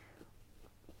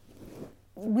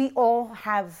we all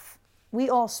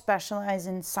specialize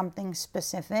in something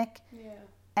specific. Yeah.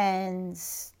 And,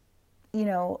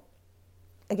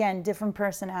 again, different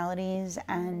personalities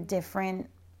and different,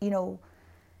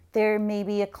 there may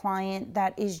be a client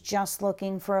that is just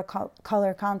looking for a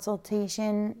color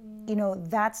consultation.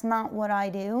 That's not what I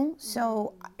do.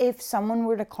 So if someone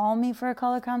were to call me for a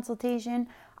color consultation,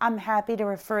 I'm happy to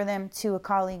refer them to a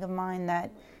colleague of mine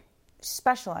that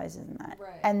specializes in that.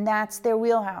 Right. And that's their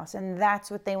wheelhouse, and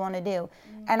that's what they want to do.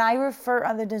 And I refer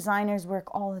other designers'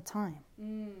 work all the time.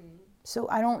 So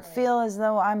I don't feel as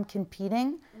though I'm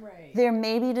competing. Right. There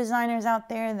may be designers out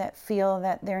there that feel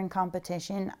that they're in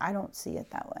competition. I don't see it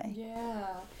that way. Yeah.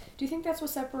 Do you think that's what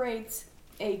separates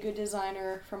a good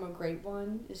designer from a great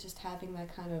one? Is just having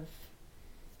that kind of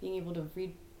being able to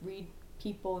read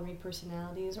people and read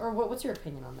personalities? Or what's your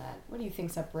opinion on that? What do you think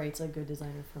separates a good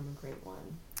designer from a great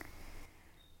one?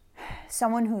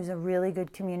 Someone who's a really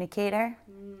good communicator,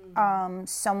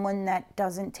 someone that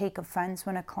doesn't take offense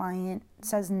when a client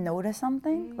says no to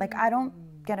something. Like, I don't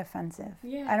get offensive.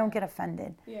 Yeah. I don't get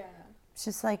offended. Yeah. It's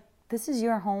just like, this is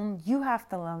your home. You have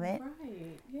to love it.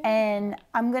 Right. Yeah. And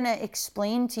I'm going to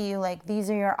explain to you, like,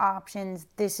 these are your options.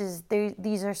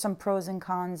 These are some pros and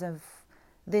cons of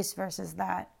this versus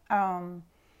that.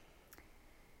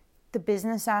 The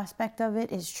business aspect of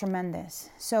it is tremendous.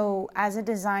 So as a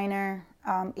designer,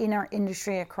 in our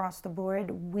industry across the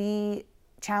board,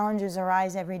 challenges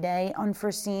arise every day.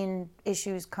 Unforeseen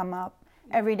issues come up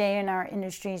every day in our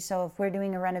industry. So if we're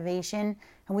doing a renovation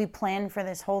and we plan for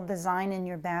this whole design in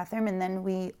your bathroom, and then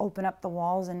we open up the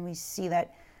walls and we see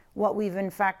that what we've in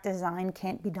fact designed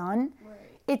can't be done. Right.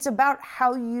 It's about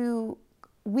how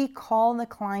we call the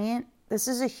client. This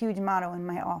is a huge motto in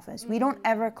my office. We don't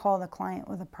ever call the client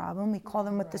with a problem. We call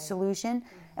them with the solution,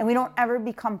 and we don't ever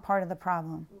become part of the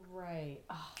problem. Right.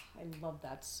 Oh, I love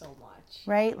that so much.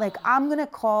 Right? Like, I'm going to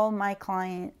call my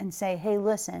client and say, hey,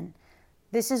 listen,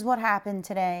 this is what happened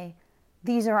today.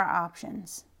 These are our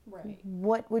options. Right.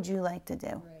 What would you like to do?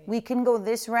 Right. We can go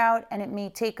this route, and it may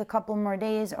take a couple more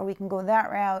days, or we can go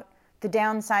that route. The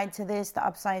downside to this, the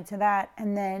upside to that,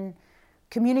 and then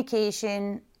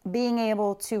communication, being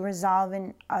able to resolve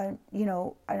a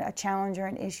challenge or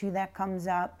an issue that comes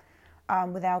up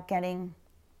without getting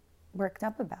worked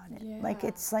up about it. Yeah,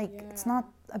 it's not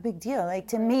a big deal. Like,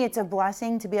 to me, it's a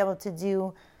blessing to be able to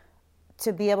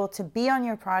be on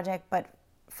your project, but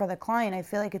for the client, I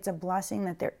feel like it's a blessing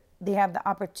that they have the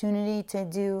opportunity to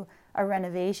do a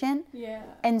renovation. Yeah.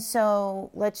 And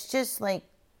so let's just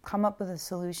come up with a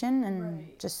solution and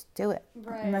just do it.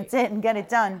 Right. And that's it, and get it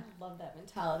done. I love that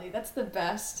mentality. That's the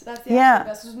best. That's the absolute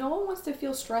best. Because no one wants to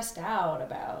feel stressed out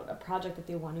about a project that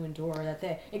they want to endure, that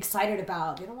they're excited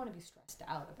about. They don't want to be stressed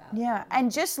out about. Yeah,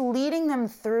 and just leading them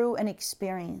through an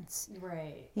experience.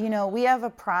 Right. We have a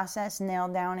process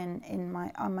nailed down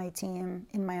on my team,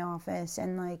 in my office,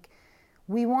 and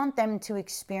we want them to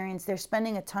experience. They're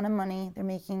spending a ton of money. They're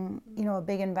making, a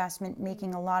big investment,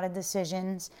 making a lot of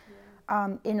decisions.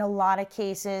 In a lot of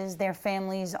cases, their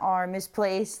families are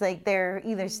misplaced. Like, they're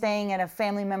either staying at a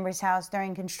family member's house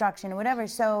during construction or whatever.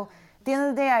 So at the end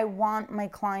of the day, I want my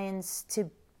clients to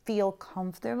feel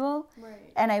comfortable.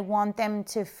 Right. And I want them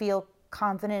to feel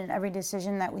confident in every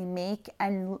decision that we make,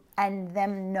 and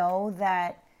them know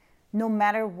that no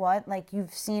matter what, like,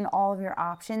 you've seen all of your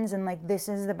options and like this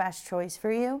is the best choice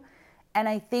for you. And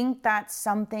I think that's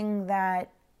something that,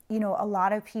 you know, a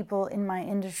lot of people in my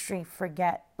industry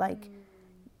forget. Like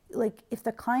if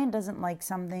the client doesn't like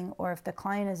something, or if the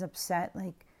client is upset,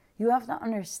 like, you have to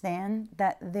understand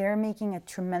that they're making a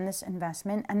tremendous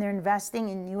investment and they're investing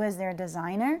in you as their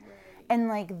designer. Right. And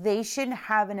like, they should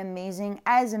have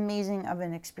as amazing of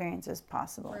an experience as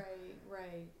possible.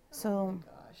 Right. So oh my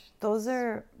gosh. Those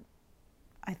are,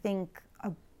 I think,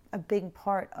 a big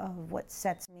part of what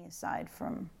sets me aside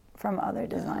from other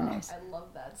designers. I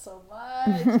love that so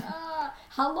much.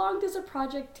 How long does a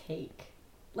project take?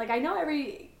 Like, I know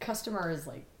every customer is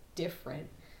like different.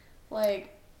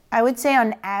 Like, I would say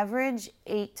on average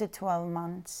 8 to 12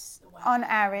 months. Wow. On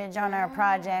average, on our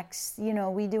projects. You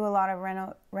know, we do a lot of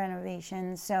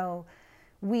renovations, so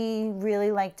we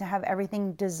really like to have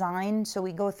everything designed. So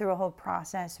we go through a whole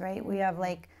process, right? We have,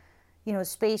 like, you know,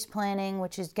 space planning,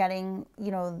 which is getting,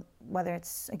 you know, whether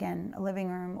it's, again, a living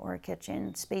room or a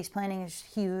kitchen. Space planning is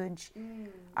huge.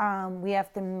 We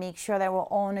have to make sure that we're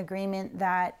all in agreement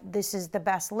that this is the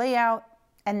best layout,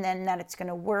 and then that it's going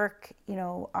to work, you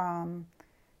know,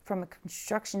 from a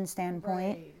construction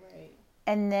standpoint. Right.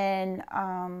 And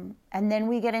then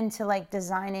we get into like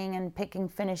designing and picking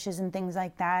finishes and things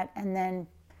like that, and then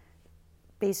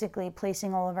basically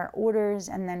placing all of our orders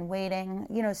and then waiting,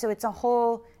 you know, so it's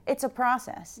a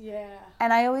process. Yeah.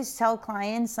 And I always tell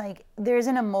clients, like, there's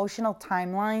an emotional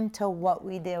timeline to what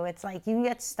we do. It's like you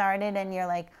get started and you're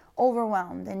like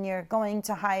overwhelmed, and you're going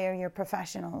to hire your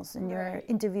professionals, and you're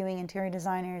interviewing interior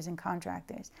designers and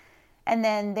contractors. And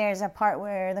then there's a part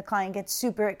where the client gets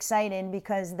super excited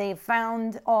because they've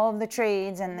found all of the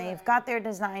trades and they've got their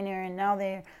designer, and now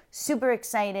they're super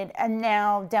excited. And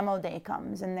now demo day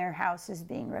comes and their house is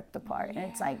being ripped apart. And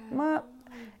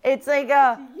it's like,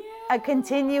 a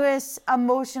continuous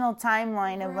emotional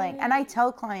timeline of like, and I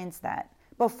tell clients that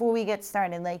before we get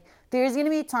started, like, there's going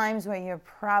to be times where you're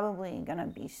probably going to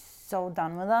be so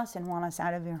done with us and want us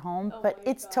out of your home, but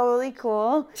it's totally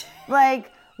cool.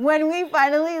 Like, when we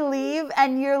finally leave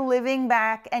and you're living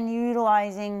back and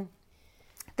utilizing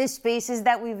the spaces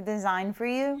that we've designed for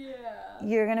you,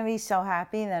 you're going to be so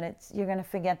happy that you're going to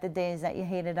forget the days that you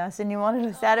hated us and you wanted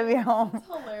us out of your home. That's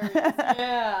hilarious.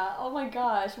 Yeah. Oh my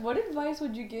gosh. What advice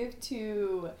would you give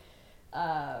to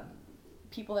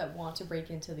people that want to break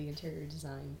into the interior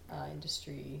design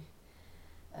industry,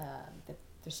 that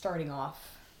they're starting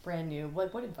off brand new?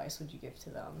 What advice would you give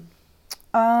to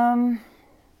them?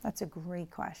 That's a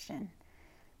great question.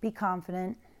 Be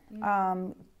confident.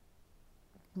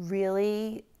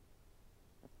 Really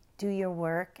do your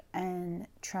work and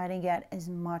try to get as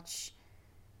much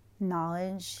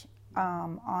knowledge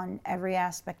on every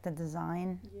aspect of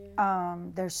design.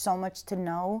 There's so much to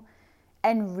know,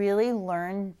 and really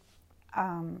learn,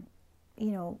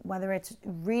 you know, whether it's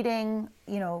reading,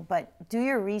 you know, but do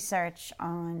your research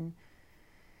on,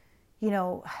 you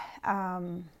know,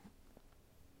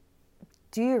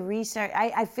 do your research.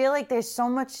 I feel like there's so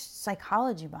much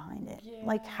psychology behind it,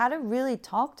 like how to really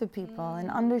talk to people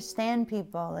and understand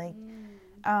people. Like,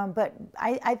 but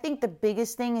I think the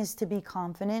biggest thing is to be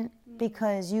confident,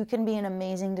 because you can be an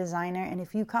amazing designer, and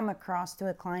if you come across to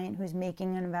a client who's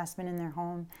making an investment in their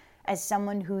home as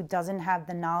someone who doesn't have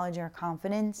the knowledge or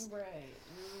confidence,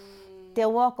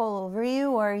 they'll walk all over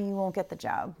you, or you won't get the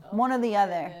job. One or the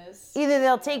other. Either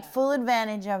they'll take full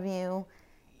advantage of you,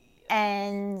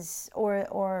 and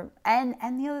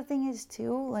the other thing is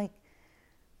too, like,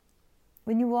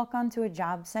 when you walk onto a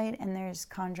job site and there's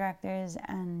contractors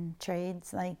and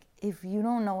trades, like, if you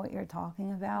don't know what you're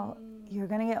talking about, you're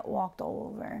gonna get walked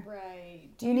all over. Right.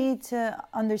 You need to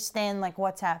understand, like,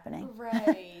 what's happening.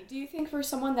 Right. Do you think for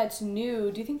someone that's new,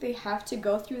 do you think they have to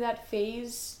go through that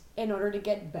phase in order to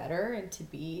get better and to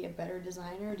be a better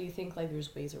designer? Or do you think, like,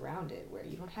 there's ways around it where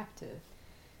you don't have to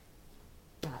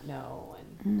not know,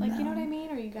 and like, you know what I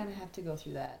mean? Or you gonna have to go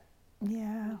through that?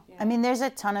 Yeah. I mean, there's a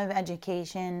ton of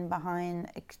education behind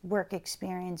work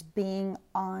experience, being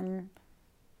on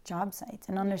job sites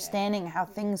and understanding how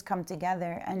things come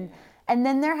together, and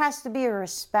then there has to be a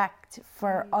respect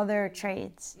for other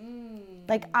trades.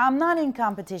 Like, I'm not in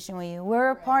competition with you.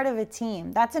 We're a part of a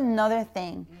team. That's another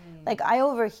thing. Like, I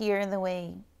overhear the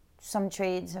way some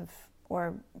trades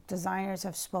or designers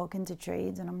have spoken to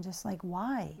trades, and I'm just like,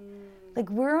 why? Like,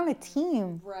 we're on a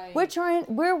team. Right.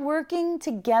 We're working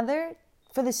together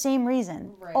for the same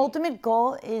reason. Ultimate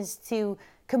goal is to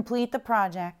complete the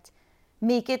project,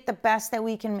 make it the best that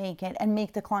we can make it and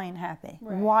make the client happy.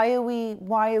 Right. Why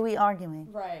are we arguing?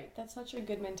 Right. That's such a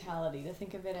good mentality to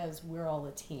think of it as we're all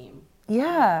a team.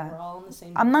 Yeah. We're all on the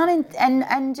same. I'm not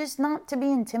and just not to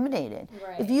be intimidated.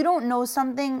 Right. If you don't know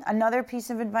something, another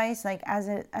piece of advice, like as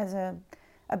a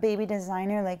baby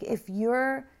designer, like if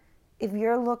you're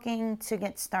looking to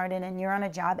get started and you're on a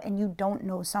job and you don't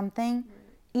know something,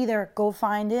 either go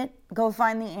find the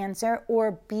answer,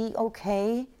 or be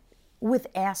okay with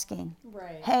asking.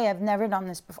 Right. Hey, I've never done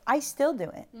this before. I still do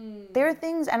it. There are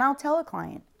things, and I'll tell a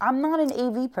client, I'm not an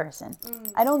AV person.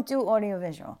 I don't do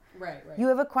audiovisual. Right. You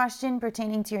have a question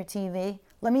pertaining to your TV,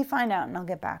 let me find out and I'll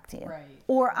get back to you. Right.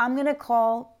 Or I'm going to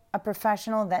call a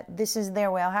professional that this is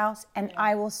their wheelhouse, and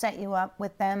I will set you up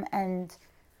with them and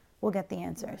we'll get the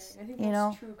answers. Right. I think you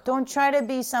know, true don't try to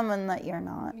be someone that you're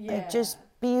not. Yeah. Like, just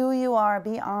be who you are,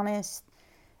 be honest,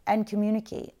 and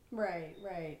communicate. Right.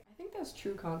 I think that's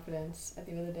true confidence at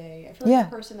the end of the day. I feel like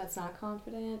the person that's not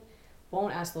confident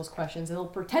won't ask those questions, and they'll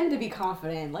pretend to be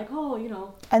confident, like, oh, you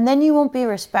know. And then you won't be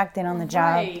respected on the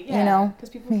job, you know? Because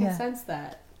people can sense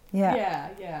that.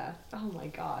 Yeah. Oh my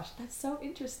gosh, that's so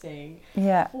interesting.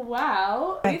 Yeah.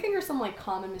 Wow. What do you think are some like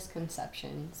common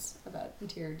misconceptions about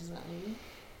interior design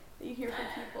that you hear from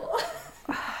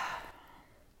people?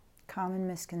 Common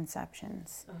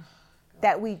misconceptions.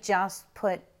 That we just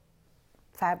put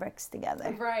fabrics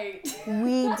together. Right.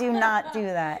 We do not do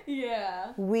that.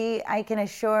 Yeah. I can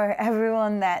assure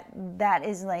everyone that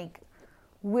is like,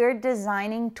 we're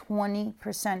designing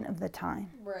 20% of the time.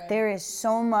 Right. There is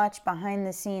so much behind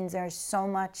the scenes. There's so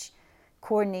much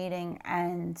coordinating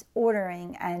and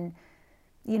ordering, and,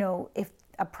 you know, if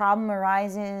a problem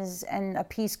arises and a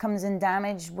piece comes in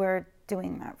damaged, we're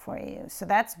doing that for you. So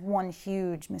that's one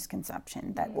huge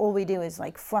misconception, that all we do is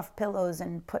like fluff pillows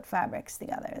and put fabrics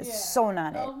together. It's so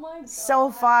not it. Oh my God. So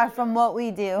far from what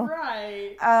we do.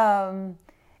 Right.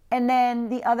 And then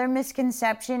the other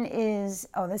misconception is,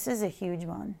 this is a huge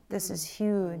one. This is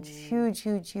huge.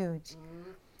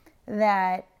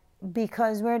 That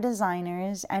because we're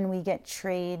designers and we get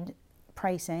trade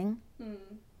pricing,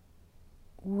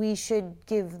 we should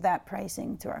give that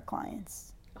pricing to our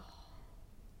clients.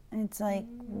 And it's like,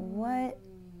 what?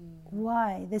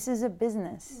 Why? This is a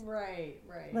business. Right.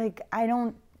 Like,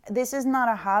 this is not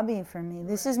a hobby for me.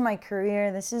 This is my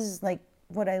career. This is like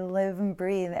what I live and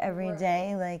breathe every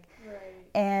day. Like,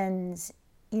 and,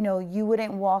 you know, you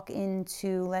wouldn't walk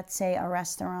into, let's say, a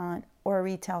restaurant or a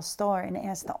retail store and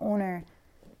ask the owner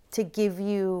to give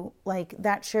you like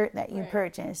that shirt that you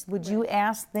purchased. Would you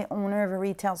ask the owner of a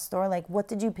retail store, like, what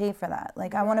did you pay for that?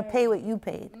 Like, I want to pay what you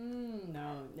paid.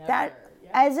 No, never. That,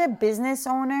 as a business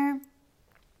owner,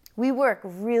 we work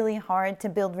really hard to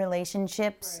build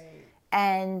relationships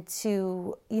and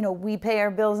to, you know, we pay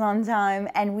our bills on time,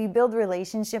 and we build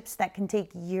relationships that can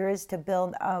take years to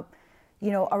build up,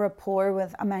 you know, a rapport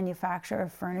with a manufacturer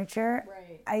of furniture.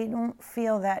 I don't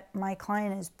feel that my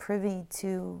client is privy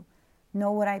to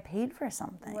know what I paid for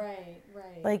something.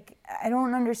 Like, I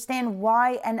don't understand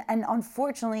why, and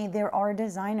unfortunately there are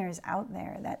designers out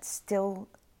there that still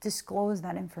disclose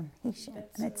that information.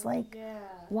 And it's like,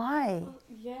 why?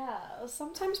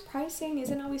 Sometimes pricing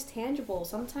isn't always tangible.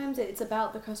 Sometimes it's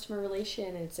about the customer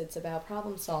relation, and it's about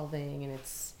problem solving, and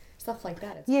it's stuff like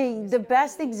that. The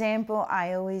best example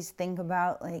I always think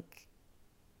about, like,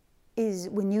 is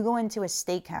when you go into a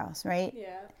steakhouse, right?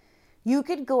 You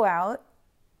could go out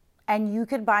and you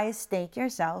could buy a steak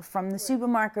yourself from the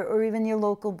supermarket or even your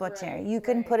local butcher. You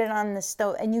can put it on the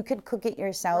stove and you could cook it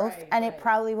yourself, and it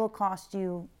probably will cost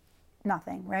you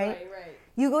nothing, right?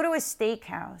 You go to a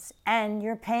steakhouse and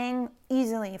you're paying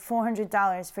easily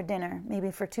 $400 for dinner, maybe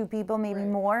for two people, maybe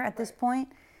more at this point.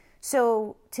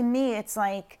 So to me, it's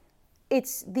like,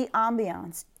 it's the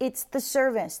ambiance, it's the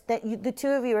service that the two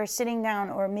of you are sitting down,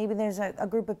 or maybe there's a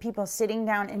group of people sitting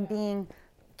down and being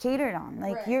catered on.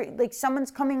 Like, you're like,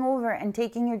 someone's coming over and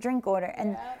taking your drink order,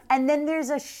 and then there's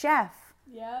a chef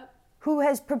who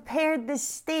has prepared this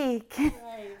steak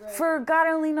for God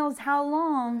only knows how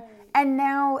long, and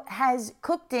now has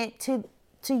cooked it to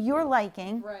your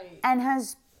liking, and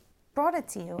has brought it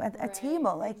to you at a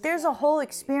table. Like, there's a whole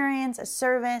experience, a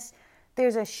service,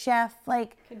 there's a chef.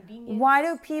 Like, why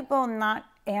do people not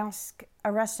ask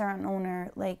a restaurant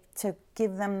owner, like, to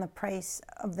give them the price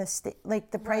of the steak, like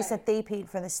the price that they paid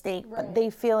for the steak, but they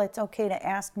feel it's okay to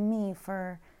ask me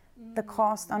for the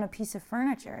cost on a piece of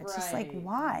furniture? It's just like,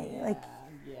 why? Like,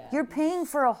 you're paying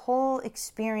for a whole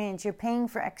experience, you're paying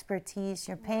for expertise,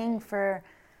 you're paying for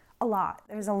A lot.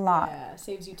 There's a lot. Yeah,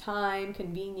 saves you time,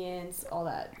 convenience, all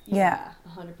that. Yeah.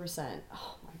 100%.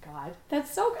 Oh my God,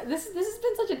 that's so good. This has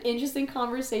been such an interesting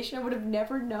conversation. I would have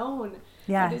never known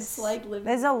what it's like living.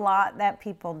 There's a lot that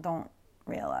people don't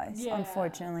realize,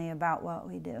 unfortunately, about what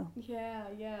we do. Yeah.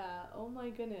 Oh my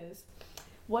goodness.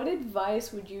 What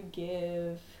advice would you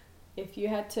give if you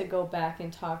had to go back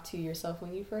and talk to yourself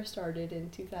when you first started in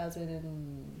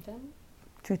 2010?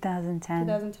 2010.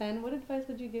 2010. What advice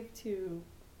would you give to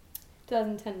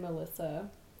 2010 Melissa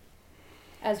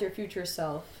as your future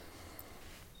self?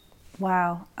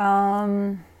 Wow.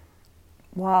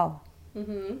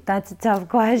 That's a tough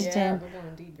question. Yeah, we're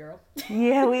going deep, girl.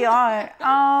 Yeah, we are.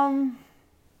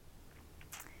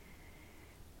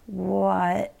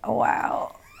 What?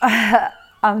 Wow.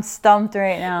 I'm stumped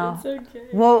right now. It's okay.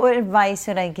 What advice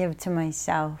would I give to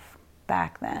myself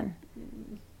back then?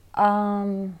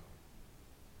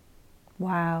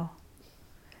 Wow.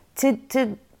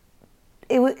 It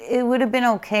would have been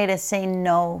okay to say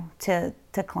no to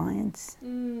clients.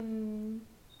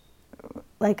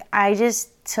 Like I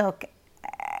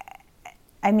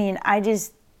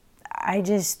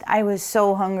was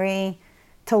so hungry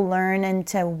to learn and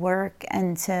to work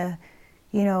and to,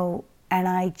 and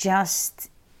I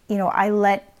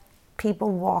let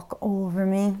people walk over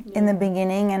me in the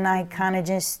beginning, and I kind of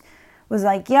just was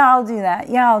like, yeah, I'll do that.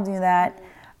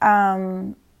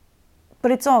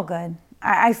 But it's all good.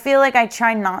 I feel like I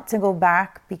try not to go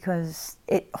back because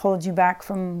it holds you back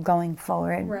from going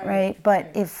forward, right? But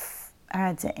if I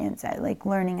had to answer, like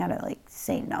learning how to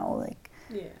say no,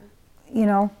 Yeah.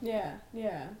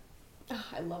 Oh,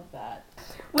 I love that.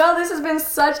 Well, this has been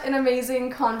such an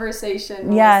amazing conversation,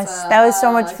 Melissa. Yes, that was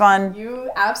so much fun. You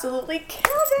absolutely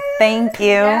killed it. Thank you.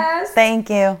 Yes. Thank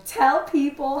you. Tell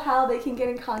people how they can get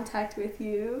in contact with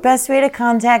you. Best way to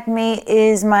contact me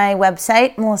is my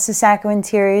website,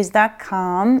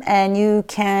 melissasaccointeriors.com, and you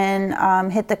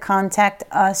can hit the Contact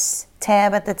Us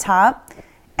tab at the top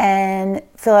and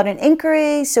fill out an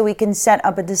inquiry so we can set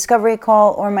up a discovery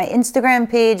call, or my Instagram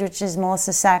page, which is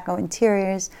Melissa Sacco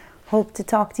Interiors. Hope to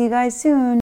talk to you guys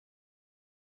soon.